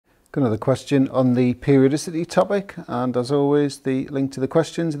Another question on the periodicity topic, and as always the link to the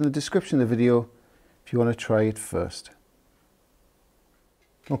questions in the description of the video if you want to try it first.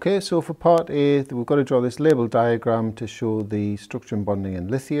 Okay, so for part A we've got to draw this label diagram to show the structure and bonding in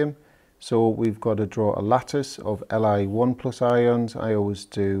lithium. So we've got to draw a lattice of Li1 plus ions. I always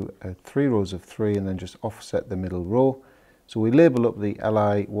do 3 rows of 3 and then just offset the middle row. So we label up the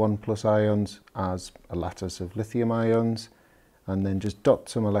Li1 plus ions as a lattice of lithium ions, and then just dot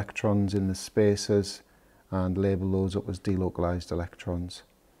some electrons in the spaces and label those up as delocalized electrons.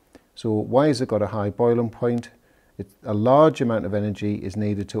 So why has it got a high boiling point? A large amount of energy is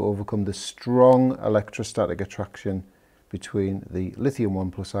needed to overcome the strong electrostatic attraction between the lithium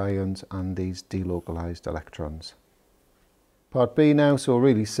 1 plus ions and these delocalized electrons. Part B now, so a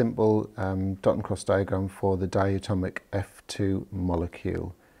really simple dot and cross diagram for the diatomic F2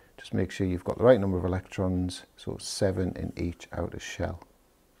 molecule. Just make sure you've got the right number of electrons, so 7 in each outer shell.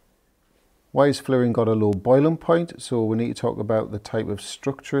 Why has fluorine got a low boiling point? So we need to talk about the type of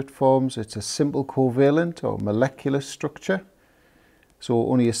structure it forms. It's a simple covalent or molecular structure. So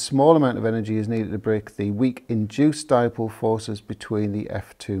only a small amount of energy is needed to break the weak induced dipole forces between the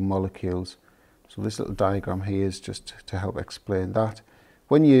F2 molecules. So this little diagram here is just to help explain that.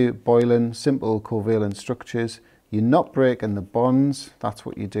 When you're boiling simple covalent structures, you're not breaking the bonds. That's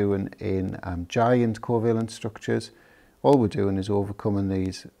what you're doing in giant covalent structures. All we're doing is overcoming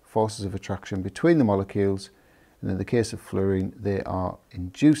these forces of attraction between the molecules. And in the case of fluorine, they are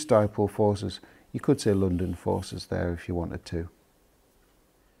induced dipole forces. You could say London forces there if you wanted to.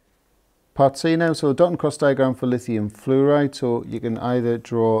 Part C now, so a dot and cross diagram for lithium fluoride. So you can either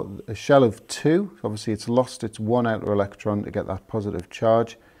draw a shell of 2. Obviously it's lost its 1 outer electron to get that positive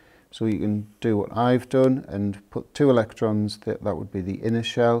charge. So you can do what I've done and put 2 electrons, that would be the inner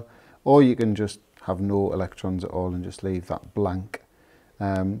shell, or you can just have no electrons at all and just leave that blank.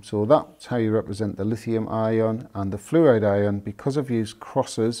 So that's how you represent the lithium ion and the fluoride ion. Because I've used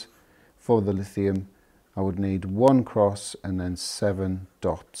crosses for the lithium, I would need 1 cross and then 7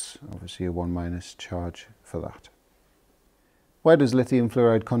 dots, obviously a 1 minus charge for that. Why does lithium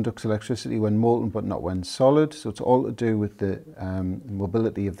fluoride conduct electricity when molten but not when solid? So it's all to do with the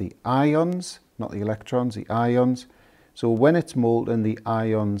mobility of the ions, not the electrons, the ions. So when it's molten, the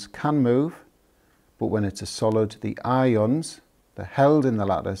ions can move, but when it's a solid, the ions, they're held in the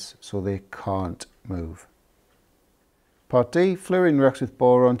lattice, so they can't move. Part D, fluorine reacts with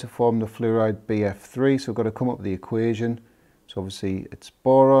boron to form the fluoride BF3, so we've got to come up with the equation. So obviously it's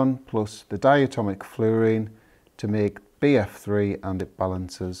boron plus the diatomic fluorine to make BF3, and it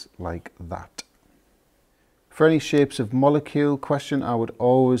balances like that. For any shapes of molecule question, I would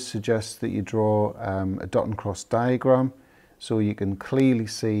always suggest that you draw a dot and cross diagram so you can clearly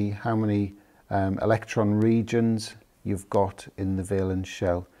see how many electron regions you've got in the valence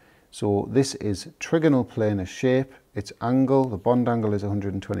shell. So this is trigonal planar shape. Its angle, the bond angle, is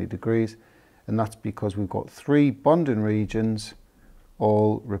 120 degrees, and that's because we've got 3 bonding regions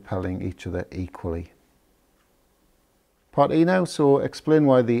all repelling each other equally. Part E now, so explain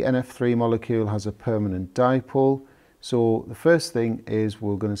why the NF3 molecule has a permanent dipole. So the first thing is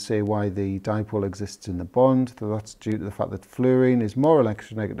we're going to say why the dipole exists in the bond. So that's due to the fact that fluorine is more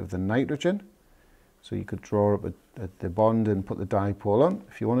electronegative than nitrogen. So you could draw up the bond and put the dipole on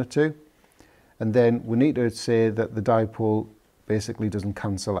if you wanted to. And then we need to say that the dipole basically doesn't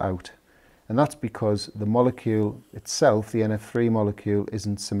cancel out. And that's because the molecule itself, the NF3 molecule,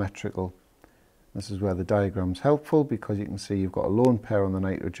 isn't symmetrical. This is where the diagram's helpful, because you can see you've got a lone pair on the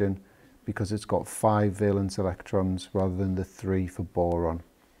nitrogen because it's got 5 valence electrons rather than the 3 for boron.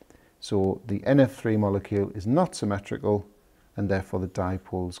 So the NF3 molecule is not symmetrical, and therefore the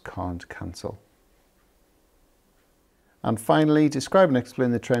dipoles can't cancel. And finally, describe and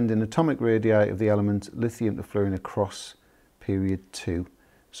explain the trend in atomic radii of the element lithium to fluorine across period 2.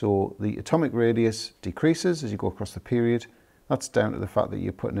 So the atomic radius decreases as you go across the period. That's down to the fact that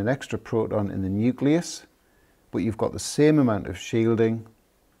you're putting an extra proton in the nucleus, but you've got the same amount of shielding,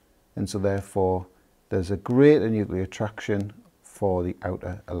 and so therefore there's a greater nuclear attraction for the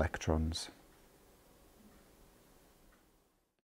outer electrons.